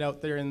guys with it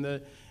out there in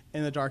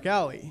the dark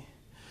alley.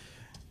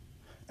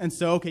 And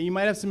so, okay, you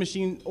might have some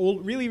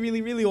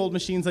really old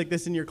machines like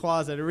this in your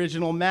closet: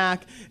 original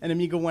Mac, an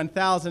Amiga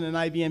 1000, an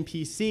IBM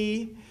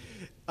PC.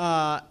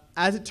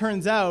 As it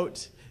turns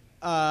out,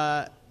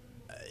 as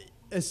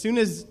soon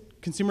as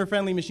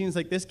consumer-friendly machines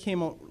like this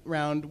came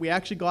around, we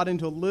actually got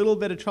into a little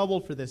bit of trouble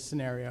for this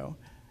scenario.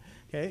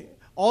 Okay,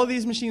 all of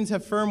these machines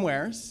have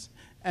firmwares,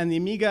 and the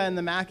Amiga and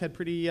the Mac had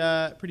pretty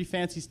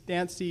fancy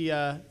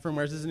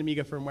firmwares. This is an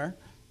Amiga firmware,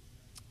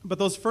 but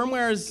those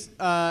firmwares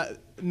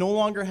no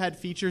longer had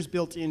features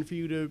built in for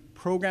you to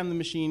program the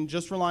machine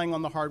just relying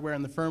on the hardware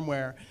and the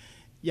firmware.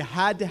 You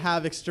had to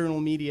have external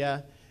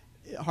media,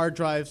 hard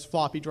drives,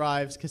 floppy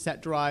drives,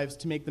 cassette drives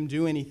to make them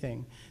do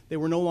anything. They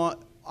were no longer,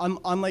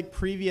 unlike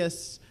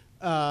previous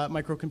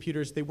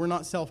microcomputers, they were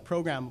not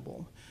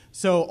self-programmable.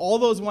 So all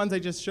those ones I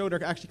just showed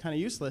are actually kind of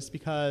useless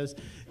because,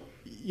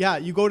 yeah,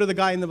 you go to the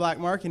guy in the black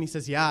market and he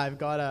says, yeah, I've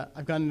got an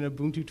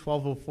Ubuntu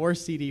 12.04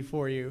 CD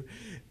for you,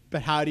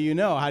 but how do you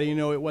know? How do you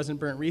know it wasn't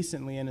burnt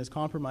recently and is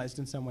compromised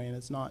in some way and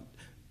it's not,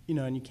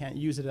 and you can't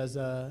use it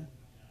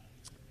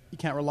you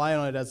can't rely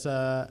on it as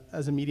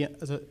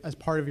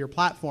part of your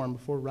platform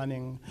before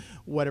running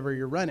whatever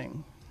you're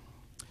running.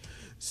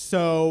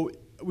 So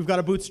we've got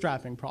a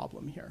bootstrapping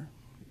problem here.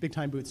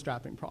 Big-time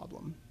bootstrapping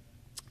problem.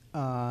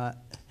 And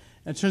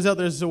it turns out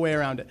there's a way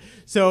around it.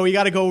 So you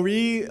got to go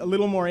a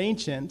little more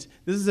ancient.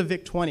 This is a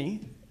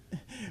VIC-20.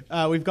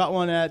 We've got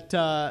one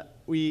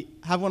we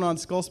have one on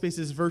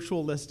Skullspace's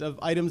virtual list of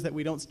items that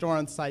we don't store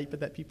on site,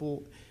 but that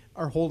people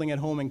are holding at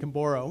home and can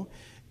borrow.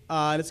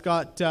 And it's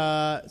got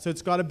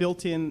a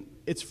built-in.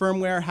 Its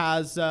firmware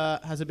has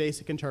a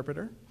basic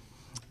interpreter,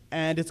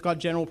 and it's got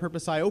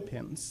general-purpose I/O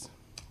pins.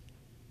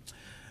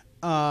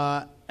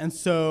 And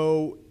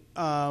so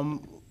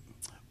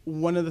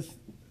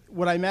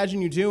what I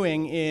imagine you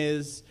doing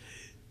is,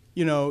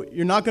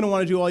 you're not going to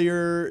want to do all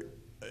your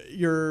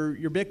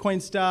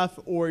Bitcoin stuff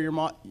or your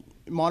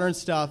modern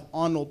stuff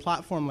on an old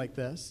platform like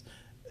this.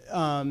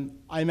 I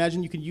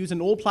imagine you could use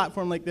an old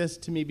platform like this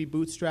to maybe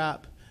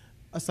bootstrap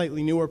a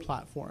slightly newer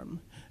platform.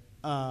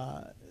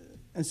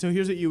 And so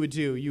here's what you would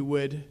do. You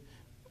would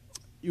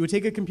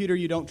take a computer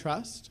you don't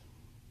trust,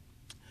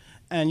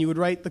 and you would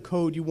write the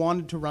code you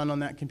wanted to run on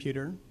that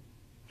computer,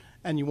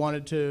 and you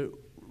wanted to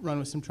run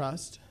with some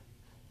trust.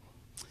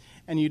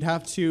 And you'd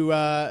have to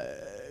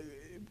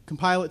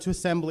compile it to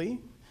assembly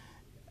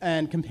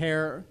and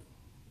compare,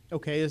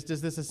 okay,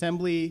 does this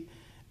assembly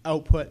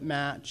output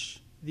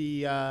match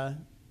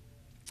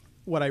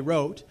what I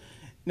wrote?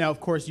 Now, of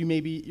course,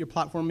 your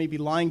platform may be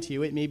lying to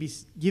you. It may be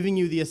giving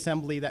you the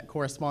assembly that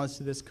corresponds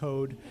to this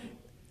code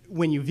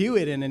when you view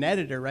it in an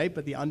editor, right?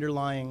 But the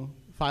underlying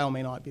file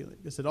may not be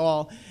like this at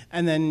all.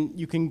 And then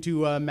you can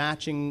do a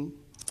matching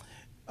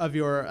of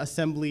your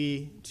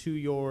assembly to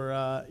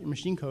your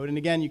machine code. And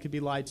again, you could be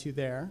lied to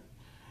there.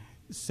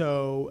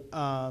 So,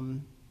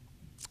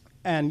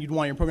 and you'd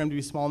want your program to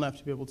be small enough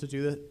to be able to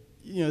do that.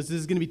 This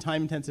is going to be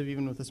time intensive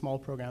even with a small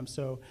program.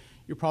 So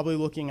you're probably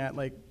looking at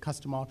like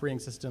custom operating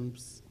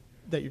systems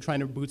that you're trying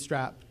to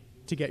bootstrap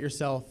to get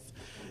yourself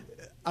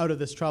out of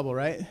this trouble,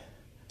 right?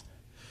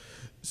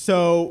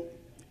 So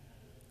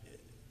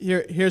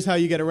here's how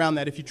you get around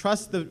that. If you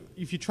trust the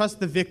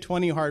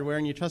VIC-20 hardware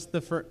and you trust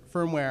the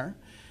firmware,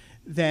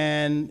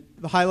 then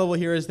the high level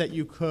here is that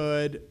you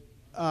could,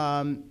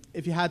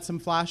 if you had some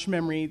flash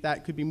memory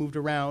that could be moved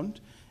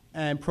around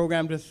and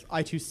programmed with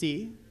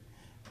I2C,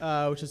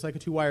 which is like a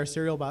 2-wire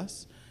serial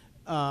bus.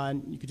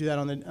 And you could do that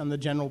on the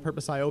general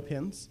purpose I/O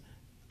pins.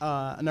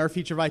 Another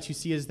feature of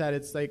I2C is that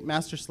it's like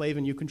master-slave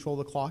and you control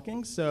the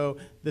clocking. So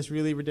this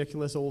really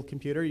ridiculous old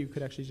computer, you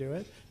could actually do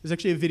it. There's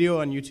actually a video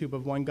on YouTube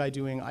of one guy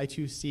doing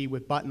I2C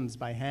with buttons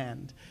by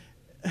hand.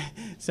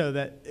 So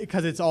that,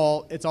 because it's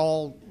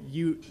all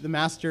you, the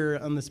master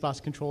on this bus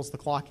controls the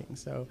clocking.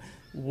 So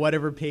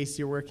whatever pace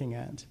you're working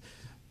at.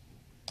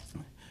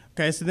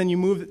 Okay, so then you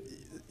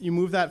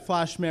move that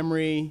flash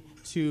memory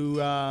to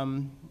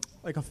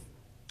like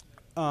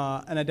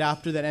an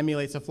adapter that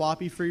emulates a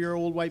floppy for your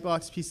old white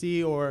box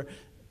PC, or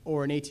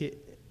an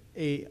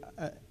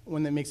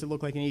one that makes it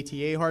look like an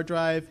ATA hard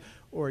drive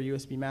or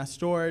USB mass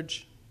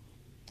storage,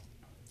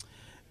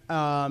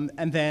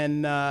 and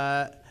then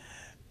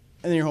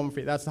you're home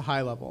free. That's the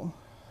high level.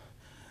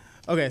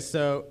 Okay,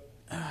 so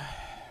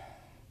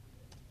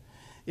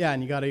yeah,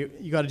 and you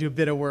gotta do a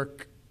bit of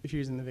work if you're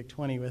using the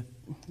VIC-20 with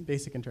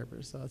basic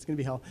interpreters. So it's gonna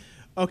be hell.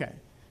 Okay.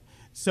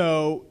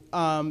 So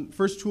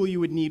first tool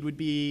you would need would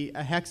be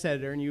a hex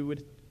editor, and you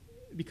would,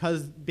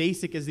 because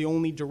BASIC is the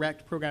only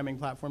direct programming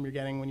platform you're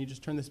getting when you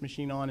just turn this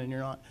machine on and you're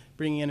not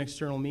bringing in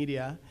external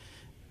media,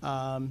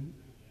 it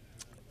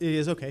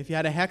is okay. If you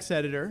had a hex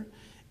editor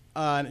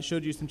and it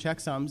showed you some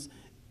checksums,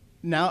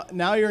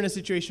 now you're in a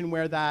situation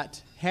where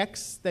that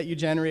hex that you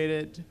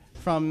generated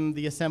from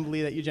the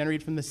assembly that you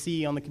generated from the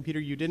C on the computer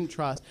you didn't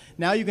trust,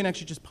 now you can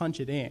actually just punch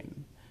it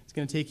in. It's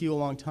going to take you a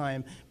long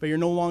time, but you're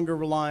no longer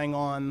relying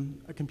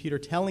on a computer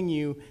telling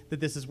you that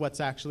this is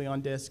what's actually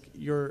on disk.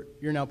 You're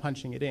now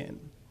punching it in.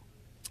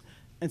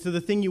 And so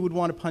the thing you would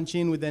want to punch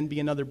in would then be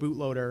another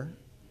bootloader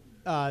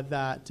you'd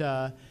have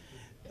to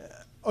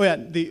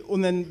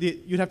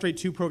write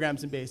 2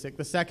 programs in BASIC.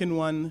 The second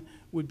one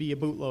would be a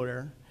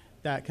bootloader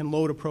that can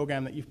load a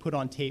program that you've put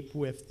on tape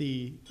with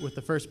the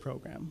first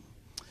program.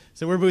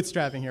 So we're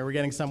bootstrapping here. We're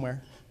getting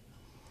somewhere.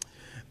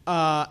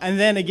 And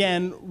then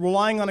again,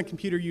 relying on a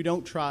computer you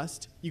don't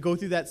trust, you go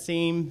through that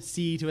same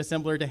C to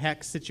assembler to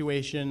hex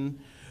situation,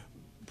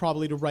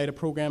 probably to write a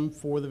program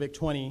for the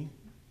VIC-20.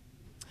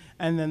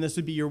 And then this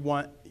would be your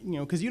one,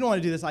 because you don't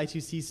want to do this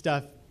I2C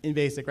stuff in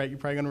BASIC, right? You're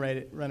probably going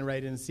to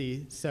write it in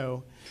C.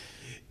 So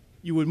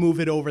you would move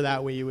it over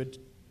that way. You would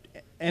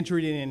enter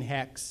it in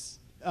hex,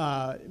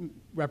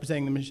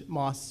 representing the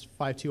MOS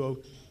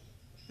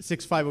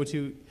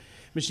 6502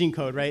 machine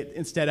code, right?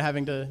 Instead of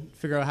having to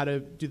figure out how to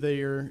do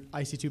your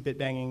IC2 bit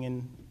banging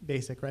in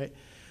BASIC, right?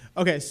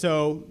 Okay,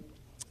 so,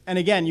 and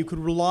again, you could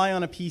rely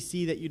on a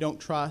PC that you don't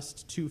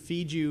trust to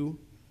feed you,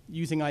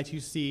 using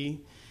I2C,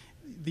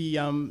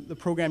 the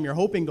program you're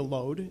hoping to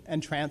load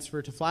and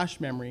transfer to flash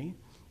memory,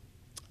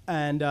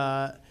 and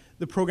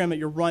the program that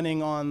you're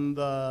running on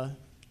the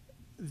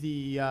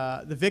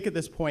VIC at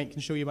this point can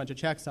show you a bunch of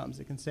checksums.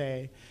 It can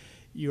say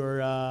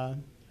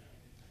and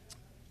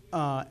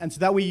so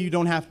that way you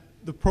don't have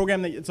the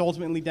program that it's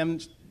ultimately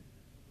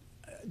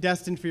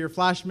destined for your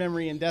flash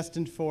memory and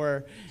destined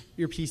for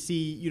your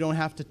PC. You don't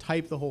have to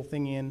type the whole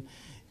thing in.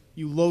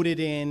 You load it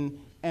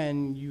in,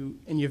 and you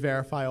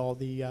verify all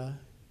the.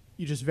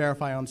 You just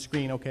verify on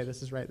screen. Okay,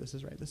 this is right. This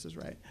is right. This is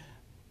right.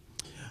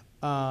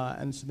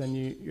 And so then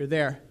you're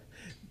there.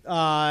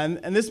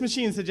 And this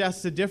machine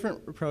suggests a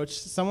different approach.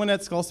 Someone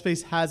at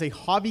Skullspace has a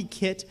hobby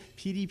kit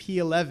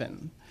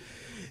PDP-11.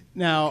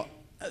 Now,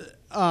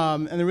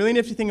 and the really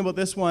nifty thing about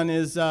this one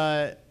is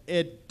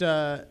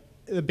the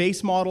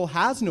base model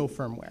has no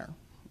firmware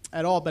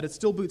at all, but it's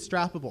still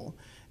bootstrappable.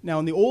 Now,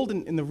 in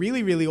the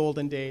really, really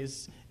olden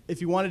days,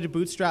 if you wanted to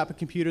bootstrap a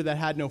computer that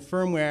had no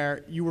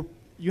firmware, you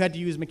had to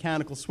use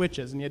mechanical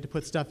switches, and you had to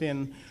put stuff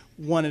in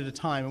one at a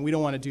time, and we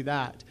don't want to do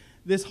that.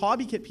 This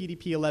hobby kit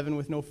PDP-11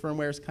 with no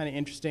firmware is kind of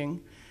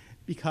interesting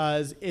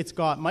because it's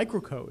got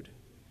microcode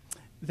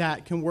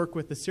that can work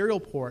with the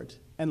serial port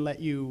and let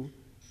you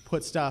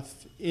put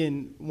stuff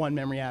in one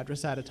memory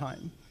address at a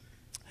time.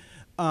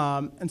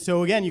 And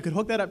so again, you could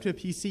hook that up to a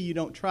PC you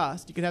don't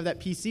trust. You could have that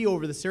PC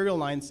over the serial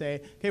line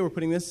say, okay, we're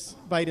putting this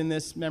byte in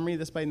this memory,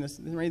 this byte in this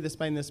memory, this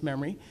byte in this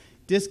memory.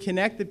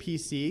 Disconnect the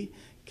PC,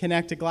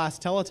 connect a glass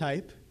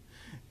teletype,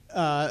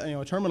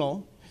 a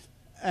terminal,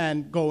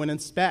 and go and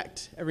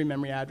inspect every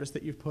memory address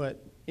that you've put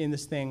in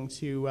this thing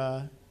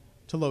to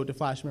load to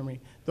flash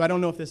memory. Though I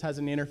don't know if this has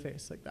an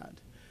interface like that.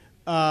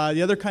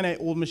 The other kind of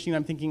old machine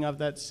I'm thinking of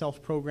that's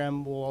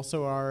self-programmable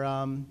also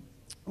are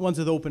ones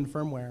with open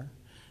firmware.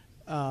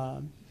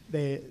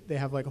 They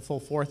have like a full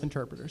fourth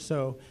interpreter.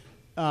 So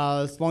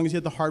as long as you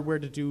have the hardware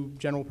to do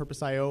general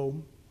purpose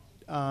I/O,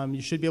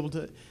 you should be able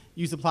to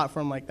use a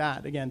platform like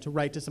that, again, to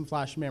write to some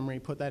flash memory,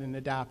 put that in an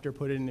adapter,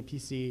 put it in a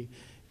PC,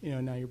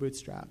 now you're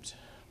bootstrapped.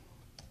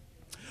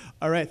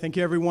 All right, thank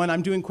you, everyone.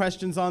 I'm doing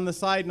questions on the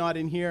side, not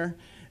in here.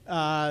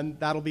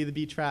 That'll be the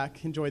B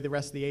track. Enjoy the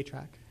rest of the A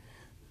track.